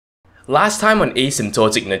Last time on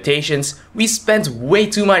asymptotic notations, we spent way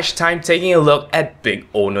too much time taking a look at big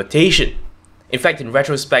O notation. In fact, in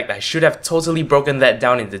retrospect, I should have totally broken that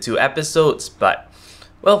down into 2 episodes, but,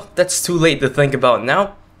 well, that's too late to think about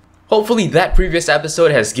now. Hopefully that previous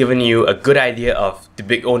episode has given you a good idea of the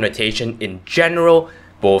big O notation in general,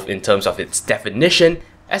 both in terms of its definition,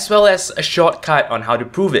 as well as a shortcut on how to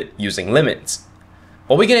prove it using limits.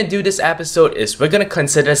 What we're going to do this episode is we're going to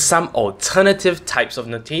consider some alternative types of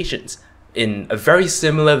notations in a very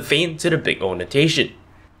similar vein to the big O notation.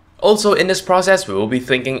 Also in this process, we will be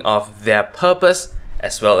thinking of their purpose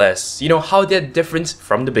as well as, how they're different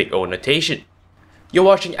from the big O notation. You're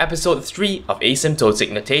watching episode 3 of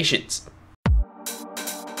Asymptotic Notations.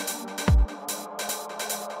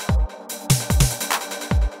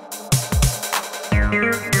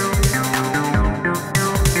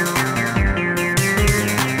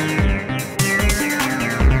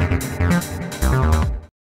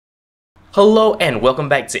 Hello and welcome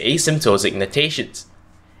back to Asymptotic Notations.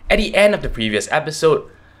 At the end of the previous episode,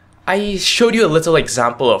 I showed you a little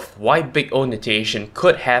example of why big O notation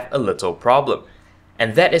could have a little problem,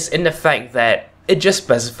 and that is in the fact that it just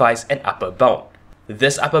specifies an upper bound.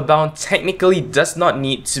 This upper bound technically does not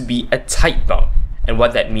need to be a tight bound, and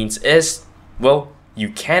what that means is, well, you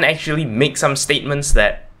can actually make some statements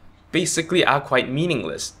that basically are quite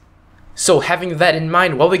meaningless. So having that in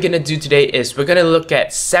mind, what we're going to do today is we're going to look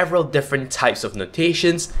at several different types of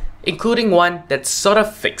notations, including one that sort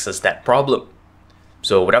of fixes that problem.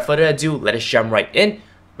 So without further ado, let us jump right in.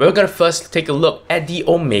 We're going to first take a look at the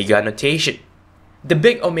omega notation. The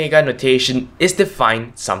big omega notation is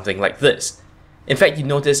defined something like this. In fact, you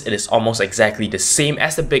notice it is almost exactly the same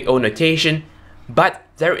as the big O notation, but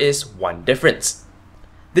there is one difference.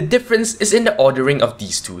 The difference is in the ordering of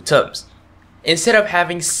these two terms. Instead of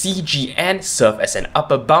having CGN serve as an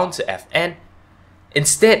upper bound to Fn,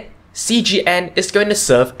 instead, CGN is going to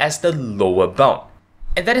serve as the lower bound.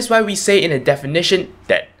 And that is why we say in the definition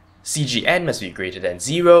that CGN must be greater than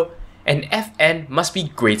 0 and Fn must be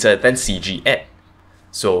greater than CGN.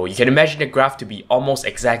 So you can imagine the graph to be almost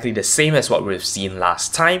exactly the same as what we've seen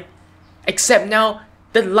last time, except now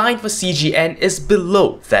the line for CGN is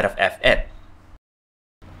below that of Fn.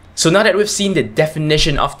 So now that we've seen the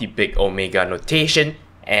definition of the big omega notation,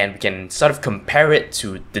 and we can sort of compare it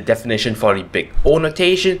to the definition for the big O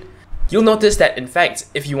notation, you'll notice that in fact,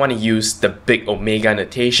 if you want to use the big omega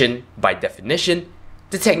notation by definition,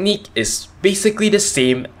 the technique is basically the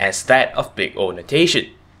same as that of big O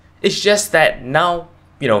notation. It's just that now,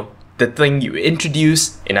 the thing you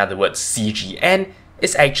introduce, in other words CGN,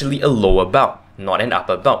 is actually a lower bound, not an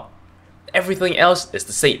upper bound. Everything else is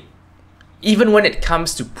the same. Even when it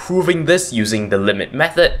comes to proving this using the limit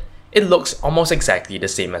method, it looks almost exactly the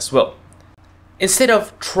same as well. Instead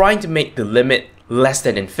of trying to make the limit less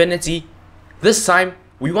than infinity, this time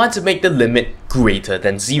we want to make the limit greater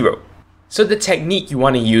than 0. So the technique you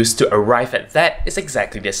want to use to arrive at that is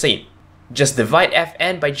exactly the same. Just divide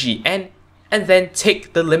Fn by Gn and then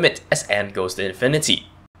take the limit as n goes to infinity.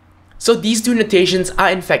 So these two notations are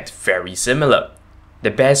in fact very similar. They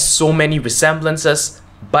bear so many resemblances,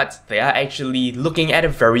 but they are actually looking at a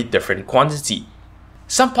very different quantity.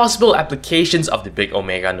 Some possible applications of the big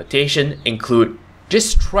omega notation include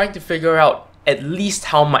just trying to figure out at least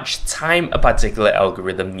how much time a particular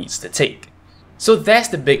algorithm needs to take. So there's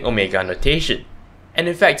the big omega notation. And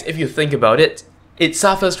in fact, if you think about it, it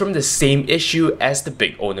suffers from the same issue as the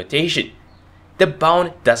big O notation. The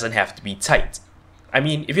bound doesn't have to be tight. I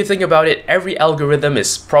mean, if you think about it, every algorithm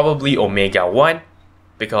is probably omega 1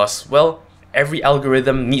 because, well, every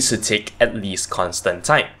algorithm needs to take at least constant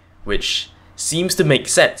time, which seems to make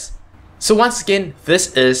sense. So once again,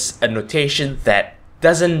 this is a notation that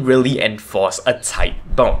doesn't really enforce a tight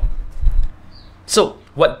bound. So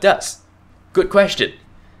what does? Good question.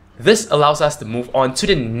 This allows us to move on to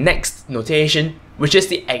the next notation, which is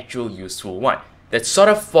the actual useful one, that sort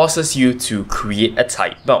of forces you to create a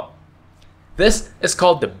tight bound. This is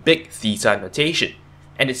called the big theta notation,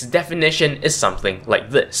 and its definition is something like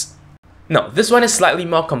this. Now, this one is slightly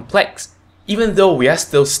more complex. Even though we are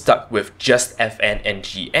still stuck with just Fn and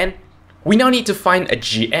Gn, we now need to find a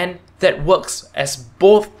Gn that works as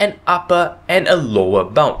both an upper and a lower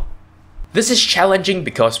bound. This is challenging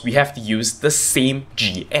because we have to use the same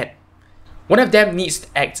Gn. One of them needs to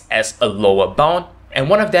act as a lower bound, and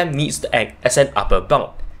one of them needs to act as an upper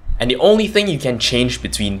bound. And the only thing you can change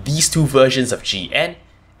between these two versions of Gn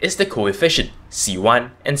is the coefficient,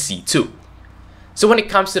 C1 and C2. So when it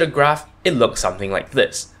comes to the graph, it looks something like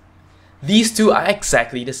this. These two are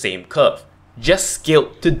exactly the same curve, just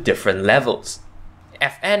scaled to different levels.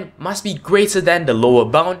 Fn must be greater than the lower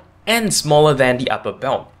bound and smaller than the upper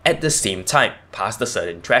bound at the same time past a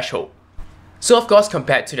certain threshold. So of course,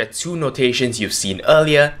 compared to the two notations you've seen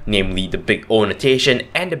earlier, namely the big O notation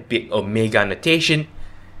and the big omega notation,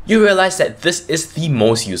 you realize that this is the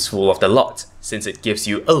most useful of the lot, since it gives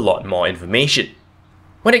you a lot more information.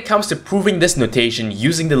 When it comes to proving this notation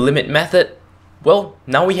using the limit method, well,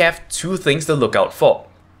 now we have two things to look out for.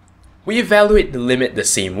 We evaluate the limit the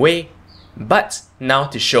same way, but now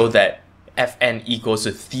to show that fn equals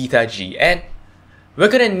to theta gn, we're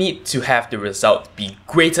gonna need to have the result be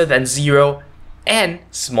greater than 0 and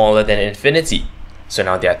smaller than infinity. So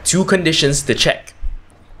now there are two conditions to check.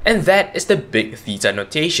 And that is the big theta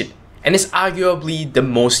notation, and is arguably the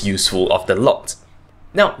most useful of the lot.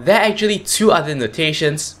 Now, there are actually two other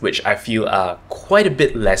notations which I feel are quite a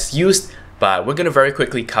bit less used, but we're gonna very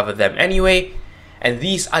quickly cover them anyway, and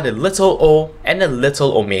these are the little o and the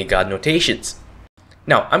little omega notations.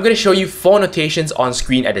 Now, I'm gonna show you four notations on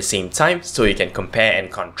screen at the same time so you can compare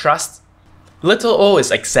and contrast. Little o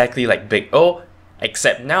is exactly like big O,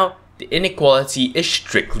 except now the inequality is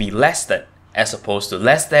strictly less than, as opposed to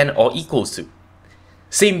less than or equals to.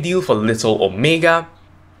 Same deal for little omega,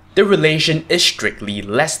 the relation is strictly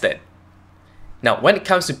less than. Now, when it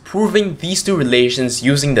comes to proving these two relations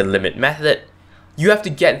using the limit method, you have to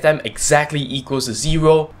get them exactly equals to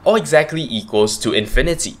 0 or exactly equals to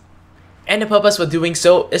infinity. And the purpose for doing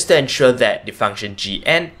so is to ensure that the function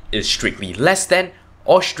gn is strictly less than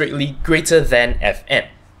or strictly greater than fn.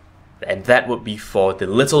 And that would be for the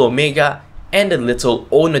little omega and the little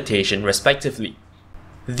o notation respectively.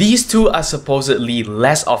 These two are supposedly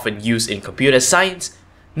less often used in computer science.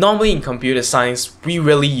 Normally in computer science, we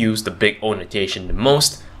really use the big O notation the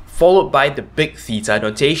most, followed by the big theta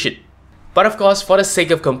notation. But of course, for the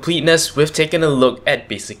sake of completeness, we've taken a look at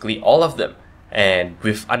basically all of them, and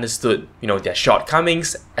we've understood, their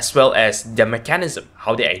shortcomings as well as their mechanism,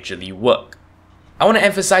 how they actually work. I want to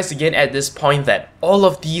emphasize again at this point that all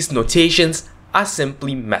of these notations are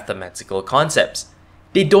simply mathematical concepts.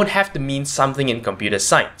 They don't have to mean something in computer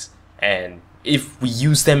science, and if we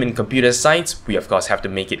use them in computer science, we of course have to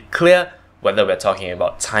make it clear whether we're talking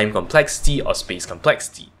about time complexity or space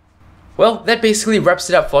complexity. Well, that basically wraps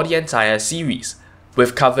it up for the entire series.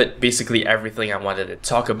 We've covered basically everything I wanted to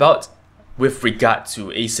talk about with regard to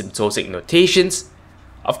asymptotic notations.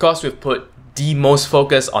 Of course, we've put the most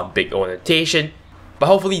focus on big O notation, but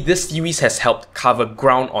hopefully this series has helped cover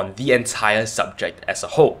ground on the entire subject as a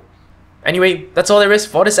whole. Anyway, that's all there is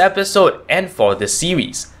for this episode and for this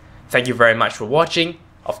series. Thank you very much for watching.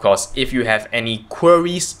 Of course, if you have any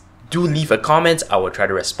queries, do leave a comment. I will try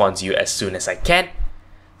to respond to you as soon as I can.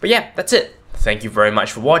 But yeah, that's it. Thank you very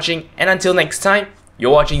much for watching, and until next time,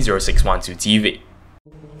 you're watching 0612 TV.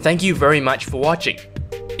 Thank you very much for watching.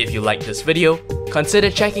 If you liked this video, consider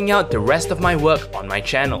checking out the rest of my work on my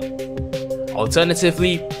channel.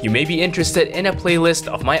 Alternatively, you may be interested in a playlist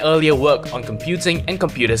of my earlier work on computing and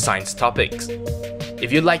computer science topics.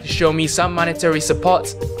 If you'd like to show me some monetary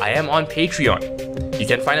support, I am on Patreon. You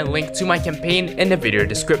can find a link to my campaign in the video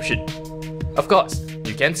description. Of course,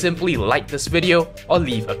 you can simply like this video or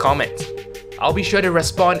leave a comment. I'll be sure to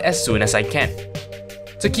respond as soon as I can.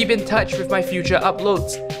 To keep in touch with my future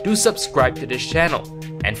uploads, do subscribe to this channel.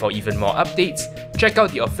 And for even more updates, check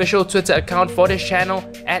out the official Twitter account for this channel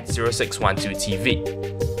at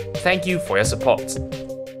 0612TV. Thank you for your support.